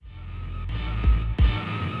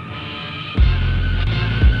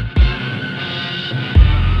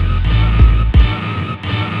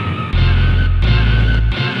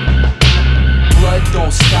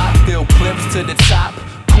to the top.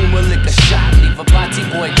 Kuma lick a shot, leave a body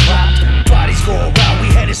boy dropped. Bodies go around, we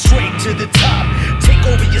headed straight to the top. Take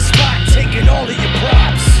over your spot, taking all of your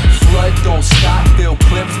props. Flood don't stop, fill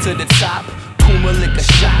clips to the top. Kuma lick a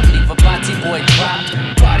shot, leave a body boy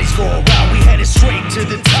dropped. Bodies go around, we headed straight to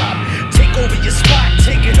the top. Take over your spot,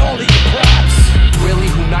 taking all of your props. Really,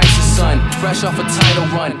 who nicer, son? Fresh off a title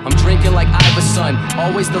run, I'm drinking like Iverson.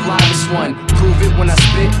 Always the livest one. Prove it when I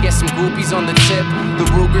spit, get some groupies on the tip. The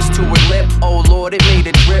Rugers to her lip, oh lord, it made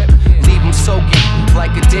it drip. Leave them soaking,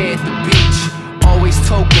 like a day at the beach. Always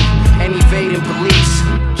token, and evading police.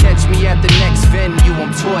 Catch me at the next venue,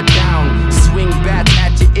 I'm tore down. Swing bats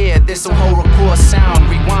at your ear, there's some horrorcore sound.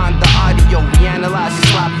 Rewind the audio, we analyze your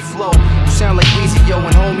sloppy flow. You sound like Weezy, yo,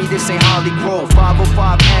 and homie, this ain't Holly Grove.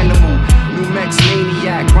 505 Animal, New Mex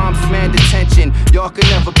Maniac, rhymes demand attention. Y'all can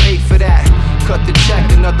never pay for that. Cut the check,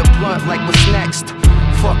 another blunt, like what's next?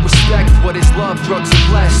 Fuck respect, what is love? Drugs are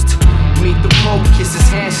blessed. Meet the Pope, kiss his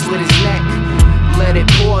hand, slit his neck. Let it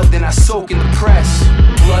pour, then I soak in the press.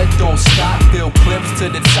 Blood don't stop, fill clips to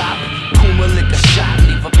the top. Kuma lick a shot,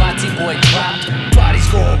 leave a body boy dropped. Bodies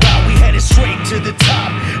go around, we headed straight to the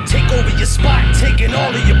top. Take over your spot, taking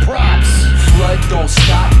all of your props. Flood don't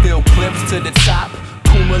stop, fill clips to the top.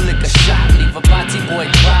 Kuma lick a shot, leave a body boy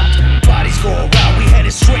dropped. Bodies go around, we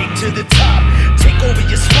headed straight to the top. Take over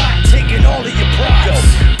your spot, taking all of your props. Yo,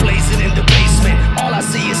 blazing in the basement, all I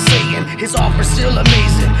see is Satan. His offer's still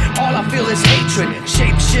amazing, all I feel is hatred.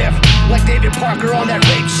 Shape shift, like David Parker on that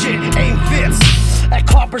rape shit. Aim fits, at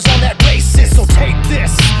coppers on that racist. So take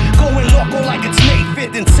this, going loco like it's May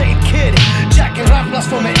 5th. Insane kid, jacking rifles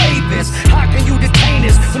from an Avis. How can you detain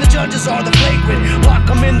us when the judges are the flagrant? Lock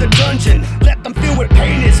them in the dungeon, let them feel what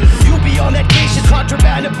pain is. You be on that case, it's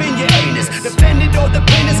contraband up in your anus. Defended or the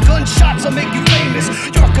plainest, gunshots will make you famous.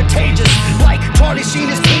 You're contagious, like Charlie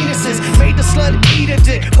Sheen's penises. Made the slut eat a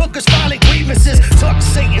dick, hookers filing grievances. Tuck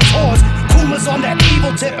Satan's horns, Kuma's on that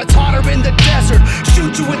evil tip. It's hotter in the desert,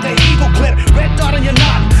 shoot you with the eagle clip. Red dot on your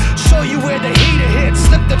knob, show you where the heater hits.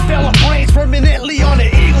 Slip the fell on brains permanently on the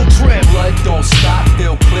eagle trip. Blood don't stop,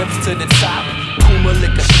 fill clips to the top. Kuma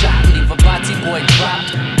lick a shot, leave a body boy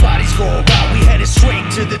dropped. Bodies go around, we headed straight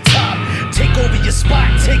to the top. Take over your spot,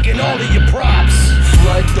 taking all of your props.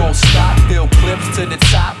 Flood don't stop, fill clips to the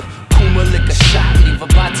top. Kuma lick a shot, leave a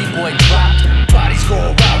body boy dropped. Bodies go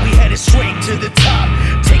around, we headed straight to the top.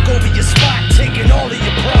 Take over your spot, taking all of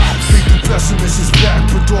your props. Think the pessimist is back,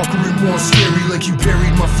 but darker and more scary. Like you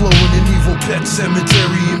buried my flow in an evil pet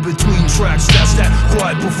cemetery. In between tracks, that's that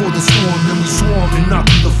quiet before the storm. Then we swarm and knock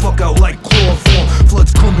you the fuck out like chloroform.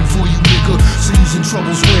 Flood's coming for you, nigga, so using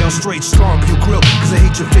trouble's way. I'll straight stomp your grill, cause I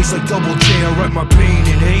hate your face like double J. I write my pain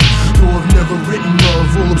and hate, though I've never written love.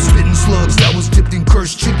 Roll up spitting slugs that was dipped in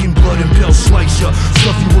cursed chicken blood. And pale slice ya,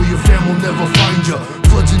 stuff you where your fam will never find ya.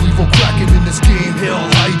 Floods and evil cracking in this game, Hell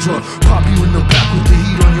Hydra. Pop you in the back with the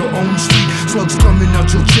heat on your own street. Slugs coming out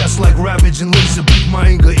your chest like Ravage and laser beat. My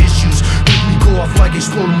anger issues make me go off like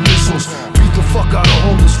exploding missiles. Beat the fuck out of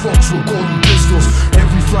homeless folks with golden pistols.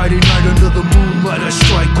 Every Friday night under the moonlight I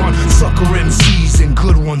strike on sucker MCs and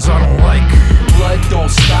good ones I don't like. Blood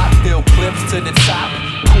don't stop, fill clips to the top.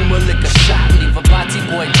 Kuma lick a shot, leave a body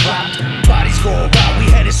boy dropped. Bodies go around, we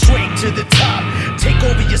headed straight to the top. Take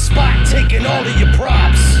over your spot, taking all of your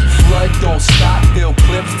props. Flood don't stop, fill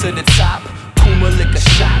clips to the top. Kuma lick a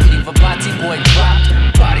shot, leave a body boy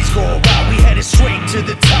dropped. Bodies go around, we headed straight to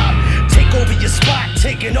the top. Take over your spot,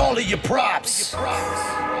 taking all of your props.